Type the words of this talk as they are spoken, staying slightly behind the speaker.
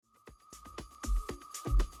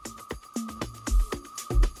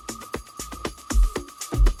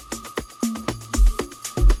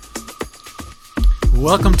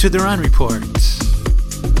Welcome to the Run Report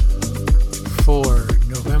for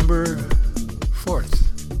November 4th,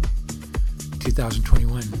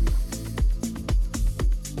 2021.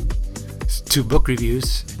 It's 2 book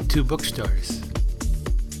reviews and 2 bookstores.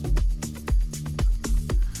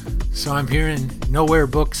 So I'm here in Nowhere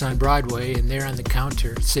Books on Broadway, and there on the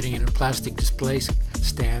counter, sitting in a plastic display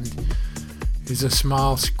stand, is a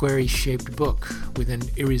small square-shaped book with an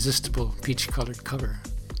irresistible peach-colored cover.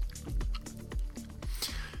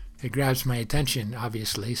 It grabs my attention,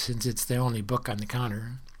 obviously, since it's the only book on the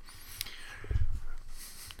counter.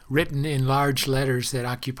 Written in large letters that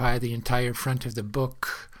occupy the entire front of the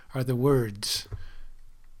book are the words,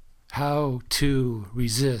 "How to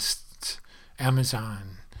Resist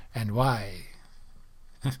Amazon and Why."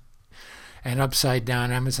 An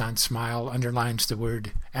upside-down Amazon smile underlines the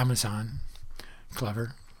word Amazon.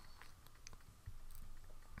 Clever.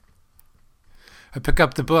 I pick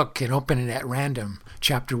up the book and open it at random,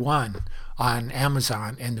 Chapter 1, on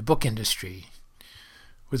Amazon and the book industry,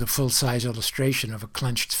 with a full-size illustration of a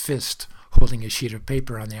clenched fist holding a sheet of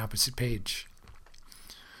paper on the opposite page.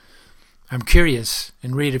 I'm curious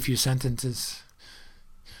and read a few sentences.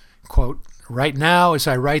 Quote, "Right now, as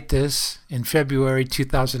I write this, in February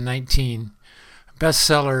 2019,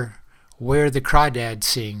 bestseller Where the Crawdads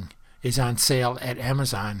Sing is on sale at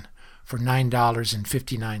Amazon for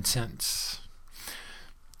 $9.59.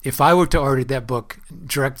 If I were to order that book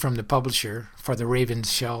direct from the publisher for the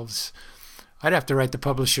Raven's shelves, I'd have to write the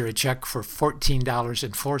publisher a check for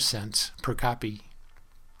 $14.04 per copy.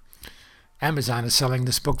 Amazon is selling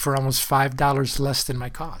this book for almost $5 less than my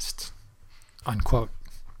cost." Unquote.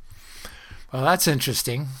 Well, that's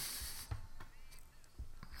interesting.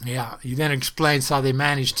 Yeah, he then explains how they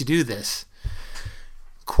managed to do this.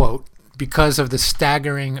 Quote, "Because of the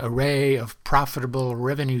staggering array of profitable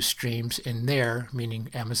revenue streams in their,"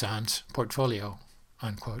 meaning Amazon's, "portfolio,"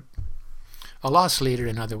 unquote. A loss leader,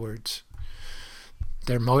 in other words.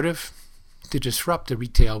 Their motive? To disrupt the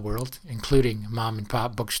retail world, including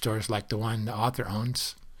mom-and-pop bookstores like the one the author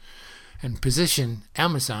owns, and position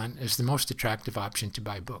Amazon as the most attractive option to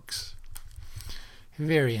buy books.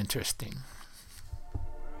 Very interesting.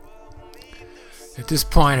 At this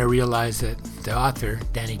point, I realize that the author,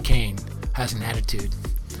 Danny Kane, has an attitude.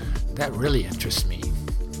 That really interests me.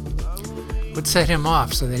 What set him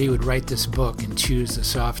off so that he would write this book and choose the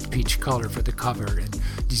soft peach color for the cover and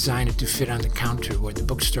design it to fit on the counter where the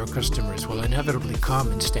bookstore customers will inevitably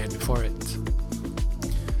come and stand before it?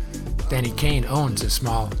 Danny Kane owns a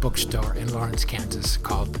small bookstore in Lawrence, Kansas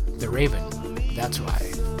called The Raven. That's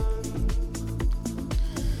why.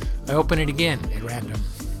 I open it again at random.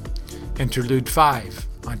 Interlude 5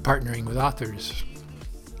 on partnering with authors.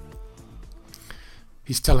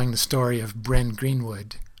 He's telling the story of Bren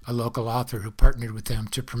Greenwood, a local author who partnered with them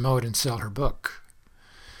to promote and sell her book.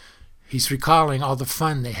 He's recalling all the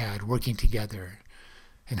fun they had working together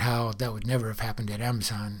and how that would never have happened at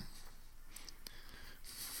Amazon.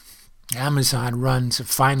 Amazon runs a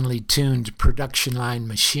finely tuned production line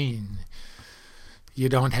machine. You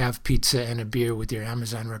don't have pizza and a beer with your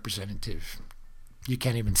Amazon representative. You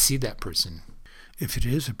can't even see that person, if it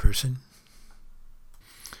is a person.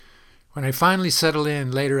 When I finally settle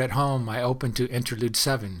in later at home, I open to Interlude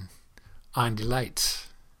 7, On Delights,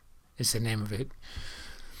 is the name of it.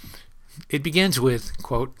 It begins with,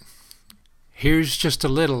 quote, "Here's just a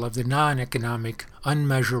little of the non-economic,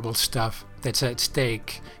 unmeasurable stuff that's at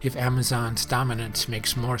stake if Amazon's dominance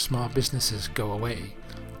makes more small businesses go away,"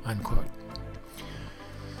 unquote.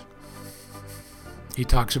 He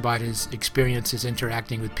talks about his experiences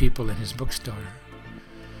interacting with people in his bookstore.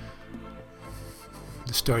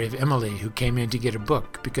 The story of Emily, who came in to get a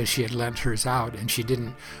book because she had lent hers out and she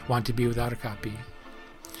didn't want to be without a copy.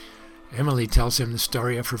 Emily tells him the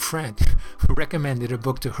story of her friend who recommended a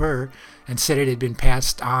book to her and said it had been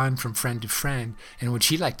passed on from friend to friend and would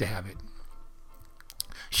she like to have it.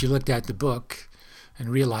 She looked at the book and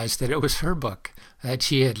realized that it was her book that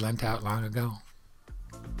she had lent out long ago.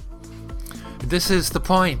 This is the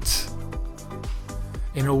point.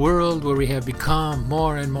 In a world where we have become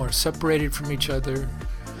more and more separated from each other,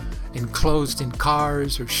 enclosed in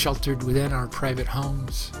cars or sheltered within our private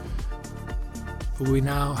homes, we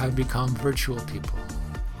now have become virtual people.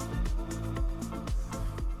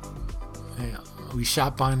 We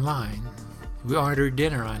shop online. We order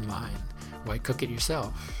dinner online. Why cook it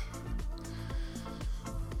yourself?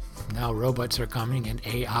 Now robots are coming and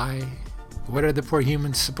AI. What are the poor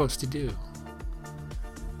humans supposed to do?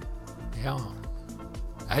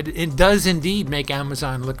 It does indeed make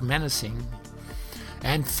Amazon look menacing,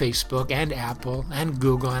 and Facebook and Apple and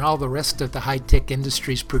Google and all the rest of the high-tech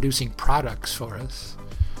industries producing products for us.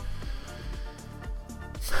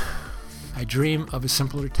 I dream of a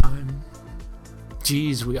simpler time.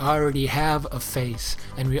 Geez, we already have a face,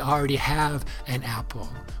 and we already have an Apple.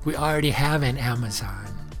 We already have an Amazon.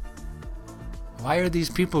 Why are these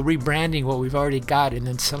people rebranding what we've already got and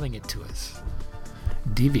then selling it to us?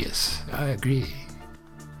 Devious, I agree.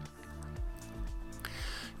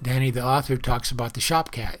 Danny, the author, talks about the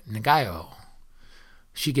shop cat, Nagayo.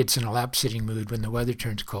 She gets in a lap-sitting mood when the weather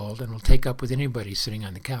turns cold and will take up with anybody sitting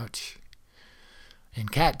on the couch. In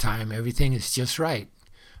cat time, everything is just right.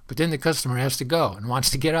 But then the customer has to go and wants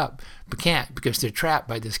to get up, but can't because they're trapped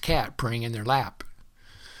by this cat purring in their lap.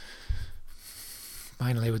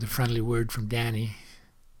 Finally, with a friendly word from Danny,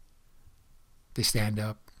 they stand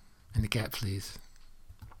up and the cat flees.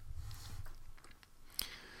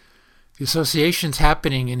 The associations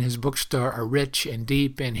happening in his bookstore are rich and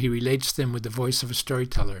deep, and he relates them with the voice of a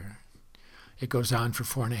storyteller. It goes on for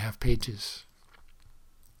 4.5 pages.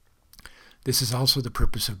 This is also the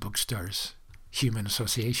purpose of bookstores, human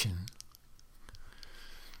association.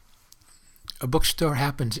 A bookstore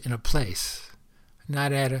happens in a place,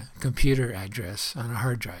 not at a computer address on a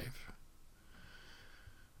hard drive.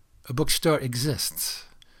 A bookstore exists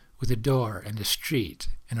with a door and a street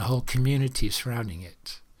and a whole community surrounding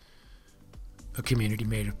it. A community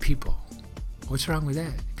made of people. What's wrong with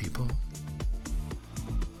that, people?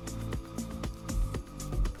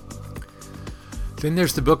 Then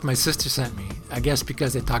there's the book my sister sent me. I guess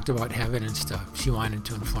because they talked about heaven and stuff, she wanted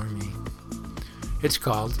to inform me. It's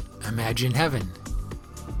called Imagine Heaven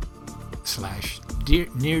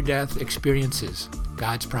 / Near-Death Experiences,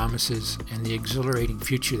 God's Promises, and the Exhilarating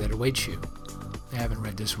Future That Awaits You. I haven't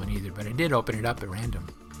read this one either, but I did open it up at random.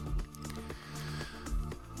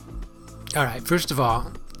 All right, first of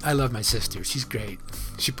all, I love my sister. She's great.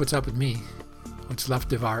 She puts up with me. What's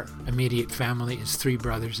left of our immediate family is 3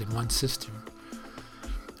 brothers and 1 sister.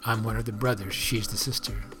 I'm one of the brothers. She's the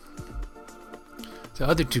sister. The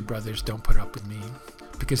other 2 brothers don't put up with me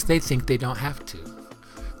because they think they don't have to.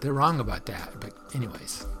 They're wrong about that, but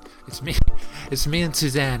anyways, it's me. It's me and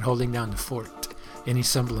Suzanne holding down the fort. Any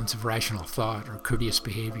semblance of rational thought or courteous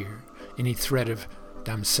behavior, any thread of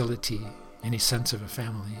domicility, any sense of a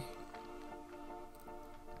family.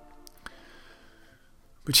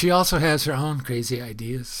 But she also has her own crazy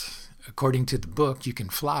ideas. According to the book, you can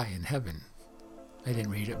fly in heaven. I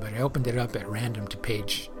didn't read it, but I opened it up at random to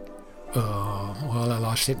page... I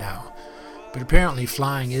lost it now. But apparently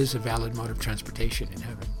flying is a valid mode of transportation in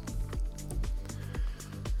heaven.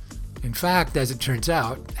 In fact, as it turns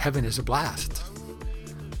out, heaven is a blast.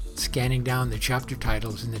 Scanning down the chapter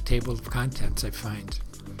titles in the table of contents, I find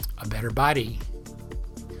a better body.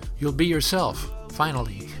 You'll be yourself,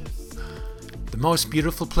 finally. The most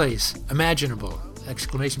beautiful place imaginable! !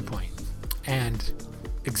 And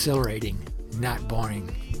exhilarating, not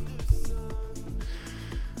boring.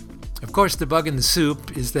 Of course, the bug in the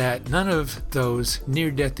soup is that none of those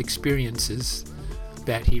near-death experiences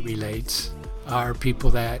that he relates are people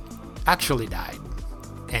that actually died.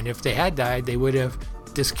 And if they had died, they would have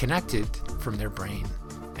disconnected from their brain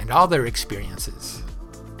and all their experiences.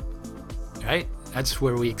 Right? That's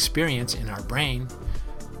where we experience in our brain.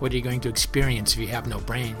 What are you going to experience if you have no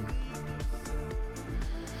brain?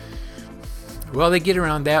 Well, they get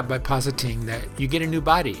around that by positing that you get a new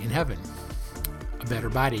body in heaven. A better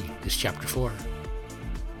body is chapter 4.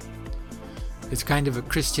 It's kind of a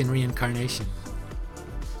Christian reincarnation.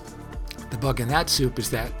 The bug in that soup is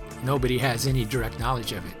that nobody has any direct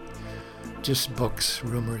knowledge of it. Just books,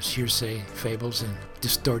 rumors, hearsay, fables, and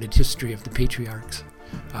distorted history of the patriarchs.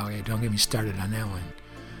 Oh yeah, don't get me started on that one.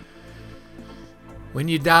 When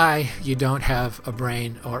you die, you don't have a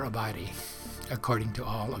brain or a body, according to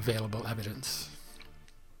all available evidence.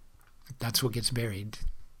 That's what gets buried.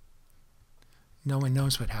 No one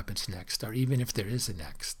knows what happens next, or even if there is a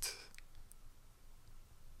next.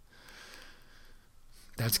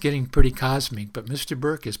 That's getting pretty cosmic, but Mr.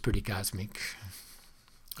 Burke is pretty cosmic.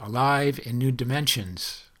 Alive in New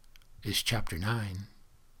Dimensions is chapter 9.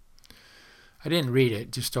 I didn't read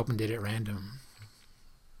it, just opened it at random.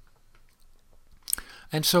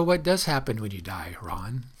 And so what does happen when you die,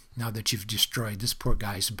 Ron, now that you've destroyed this poor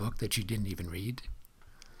guy's book that you didn't even read?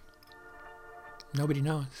 Nobody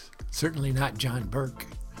knows. Certainly not John Burke.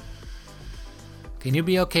 Can you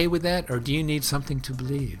be okay with that, or do you need something to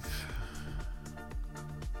believe?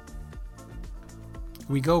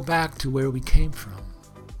 We go back to where we came from.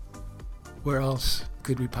 Where else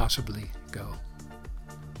could we possibly go?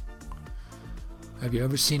 Have you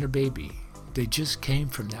ever seen a baby? They just came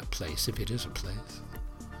from that place, if it is a place.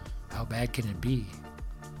 How bad can it be?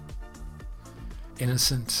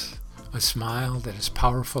 Innocence, a smile that is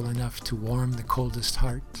powerful enough to warm the coldest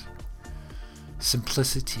heart.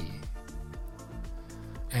 Simplicity,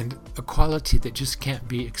 and a quality that just can't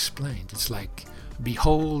be explained. It's like,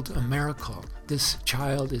 behold a miracle, this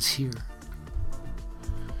child is here.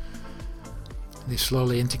 They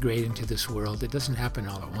slowly integrate into this world. It doesn't happen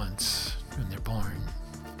all at once when they're born.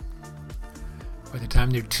 By the time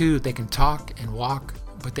they're 2, they can talk and walk,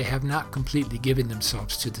 but they have not completely given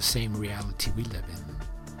themselves to the same reality we live in.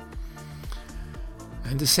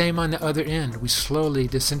 And the same on the other end. We slowly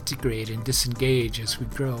disintegrate and disengage as we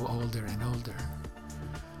grow older and older.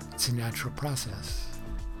 It's a natural process.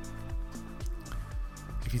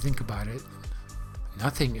 If you think about it,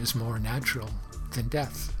 nothing is more natural than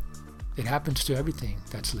death. It happens to everything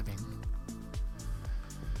that's living.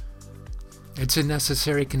 It's a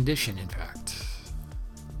necessary condition, in fact.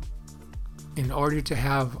 In order to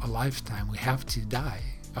have a lifetime, we have to die.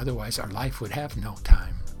 Otherwise, our life would have no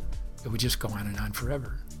time. It would just go on and on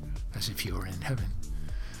forever, as if you were in heaven.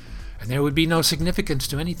 And there would be no significance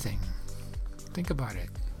to anything. Think about it.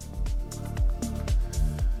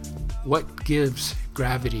 What gives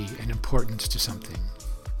gravity and importance to something?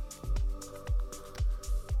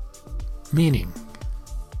 Meaning.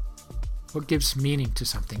 What gives meaning to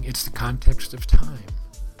something? It's the context of time.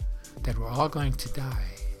 That we're all going to die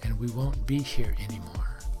and we won't be here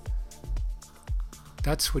anymore.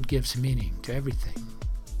 That's what gives meaning to everything.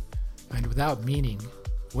 And without meaning,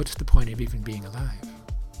 what's the point of even being alive?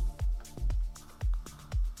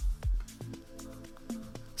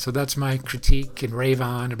 So that's my critique and rave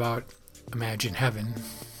on about Imagine Heaven.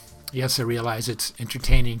 Yes, I realize it's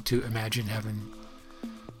entertaining to imagine heaven.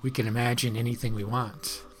 We can imagine anything we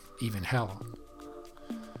want, even hell.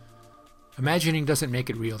 Imagining doesn't make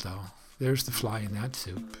it real, though. There's the fly in that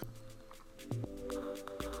soup.